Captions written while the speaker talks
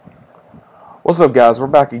What's up, guys? We're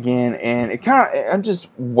back again, and I'm just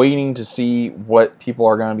waiting to see what people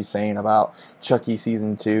are going to be saying about Chucky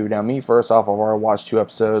Season 2. Now, me, first off, I've already watched 2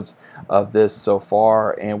 episodes of this so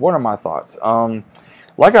far, and what are my thoughts?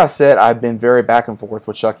 Like I said, I've been very back and forth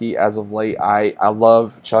with Chucky as of late. I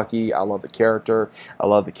love Chucky. I love the character. I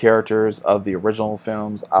love the characters of the original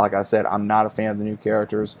films. Like I said, I'm not a fan of the new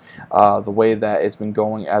characters. The way that it's been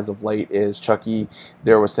going as of late is Chucky,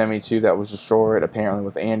 there was 72 that was destroyed, apparently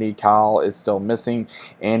with Andy. Kyle is still missing.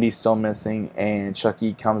 Andy's still missing. And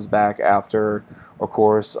Chucky comes back after, of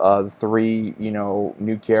course, the 3,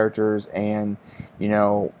 new characters. And,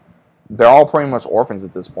 they're all pretty much orphans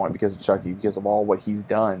at this point because of Chucky, because of all what he's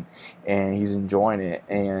done, and he's enjoying it,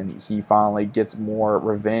 and he finally gets more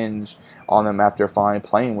revenge on them after finally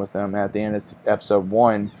playing with them. At the end of episode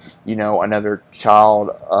 1, another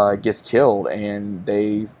child gets killed, and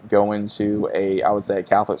they go into I would say, a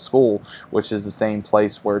Catholic school, which is the same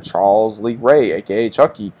place where Charles Lee Ray, aka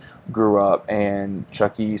Chucky, grew up, and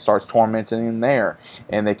Chucky starts tormenting him there,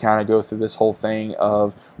 and they kind of go through this whole thing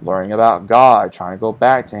of learning about God, trying to go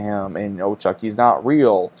back to him, and Chucky's not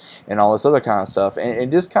real, and all this other kind of stuff. And it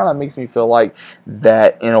just kind of makes me feel like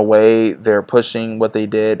that, in a way, they're pushing what they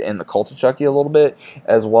did in the Cult of Chucky a little bit,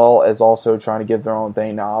 as well as also trying to give their own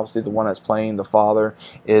thing. Now, obviously, the one that's playing the father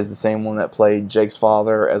is the same one that played Jake's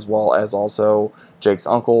father, as well as also Jake's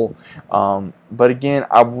uncle. But again,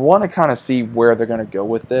 I want to kind of see where they're going to go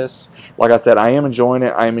with this. Like I said, I am enjoying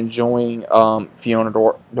it. I am enjoying Fiona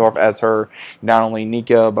Dorff as her, not only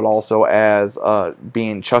Nika, but also as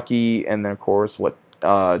being Chucky, and then, of course, what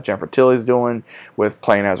Jennifer Tilly's doing with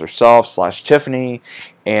playing as herself / Tiffany,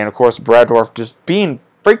 and, of course, Brad Dourif just being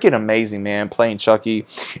freaking amazing, man, playing Chucky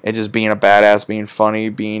and just being a badass, being funny,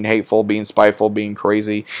 being hateful, being spiteful, being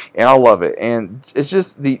crazy, and I love it. And it's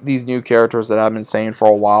just these new characters that I've been saying for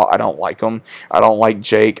a while. I don't like them. I don't like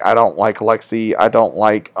Jake. I don't like Lexi. I don't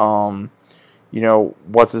like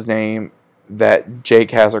what's his name that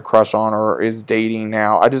Jake has a crush on or is dating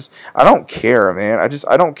now. I don't care, man.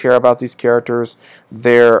 I don't care about these characters.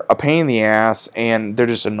 They're a pain in the ass, and they're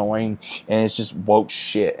just annoying, and it's just woke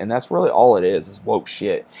shit. And that's really all it is woke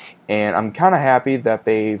shit. And I'm kind of happy that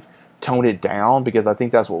they've toned it down, because I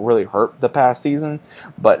think that's what really hurt the past season.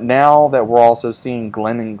 But now that we're also seeing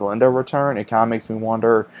Glenn and Glenda return, it kind of makes me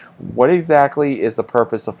wonder, what exactly is the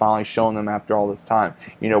purpose of finally showing them after all this time?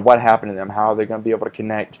 What happened to them? How are they going to be able to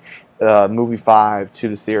connect movie 5 to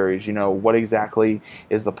the series? What exactly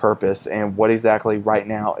is the purpose, and what exactly right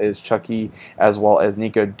now is Chucky as well as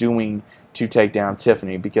Nika doing to take down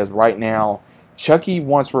Tiffany? Because right now, Chucky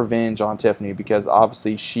wants revenge on Tiffany, because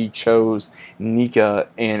obviously she chose Nika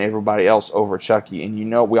and everybody else over Chucky. And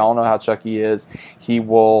we all know how Chucky is. He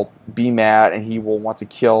will be mad, and he will want to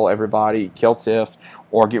kill everybody, kill Tiff,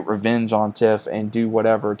 or get revenge on Tiff and do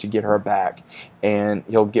whatever to get her back. And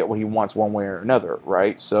he'll get what he wants one way or another,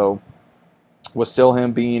 right? So with still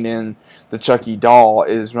him being in the Chucky doll,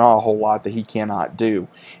 is not a whole lot that he cannot do.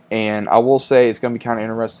 And I will say it's going to be kind of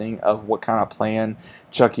interesting of what kind of plan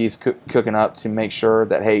Chucky's cooking up to make sure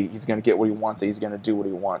that, hey, he's going to get what he wants, he's going to do what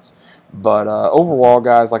he wants. But overall,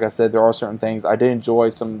 guys, like I said, there are certain things. I did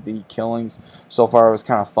enjoy some of the killings so far. It was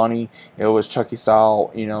kind of funny. It was Chucky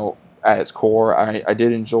style, at its core. I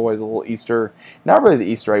did enjoy the little Easter, not really the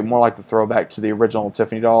Easter egg, more like the throwback to the original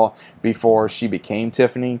Tiffany doll before she became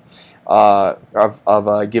Tiffany, of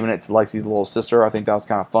giving it to Lexi's little sister. I think that was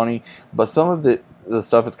kind of funny. But some of the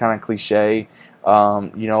stuff is kind of cliche.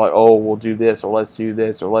 Like, oh, we'll do this, or let's do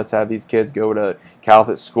this, or let's have these kids go to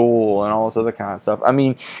Catholic school and all this other kind of stuff. I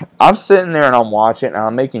mean, I'm sitting there and I'm watching, and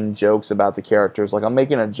I'm making jokes about the characters. Like, I'm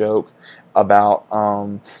making a joke about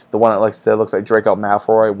the one that, like I said, looks like Draco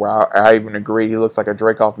Malfoy, where I even agree he looks like a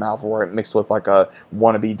Draco Malfoy mixed with like a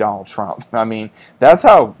wannabe Donald Trump. I mean, that's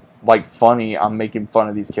how funny I'm making fun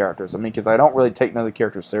of these characters. I mean, because I don't really take none of the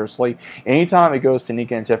characters seriously. Anytime it goes to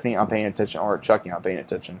Nika and Tiffany, I'm paying attention, or Chucky, I'm paying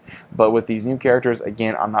attention. But with these new characters,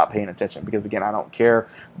 again, I'm not paying attention, because again, I don't care.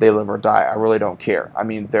 They live or die. I really don't care. I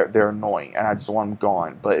mean, they're annoying, and I just want them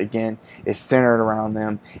gone. But again, it's centered around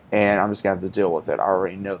them, and I'm just gonna have to deal with it. I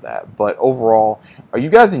already know that. But overall, are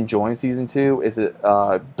you guys enjoying season 2? Is it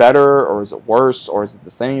better, or is it worse, or is it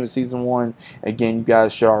the same as season 1? Again, you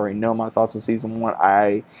guys should already know my thoughts on season 1.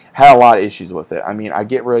 I had a lot of issues with it. I mean, I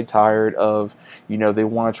get really tired of, they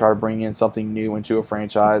want to try to bring in something new into a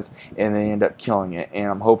franchise, and they end up killing it.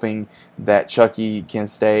 And I'm hoping that Chucky can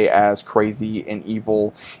stay as crazy and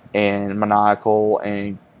evil and maniacal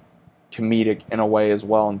and comedic in a way as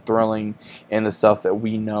well, and thrilling in the stuff that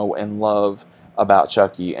we know and love about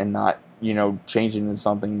Chucky, and not changing into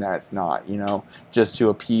something that's not, just to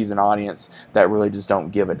appease an audience that really just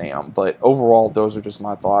don't give a damn. But overall, those are just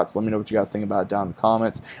my thoughts. Let me know what you guys think about it down in the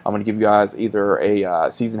comments. I'm going to give you guys either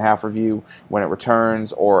a season half review when it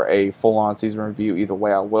returns or a full-on season review. Either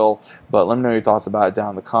way, I will. But let me know your thoughts about it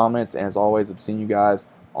down in the comments. And as always, I've seen you guys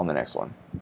on the next one.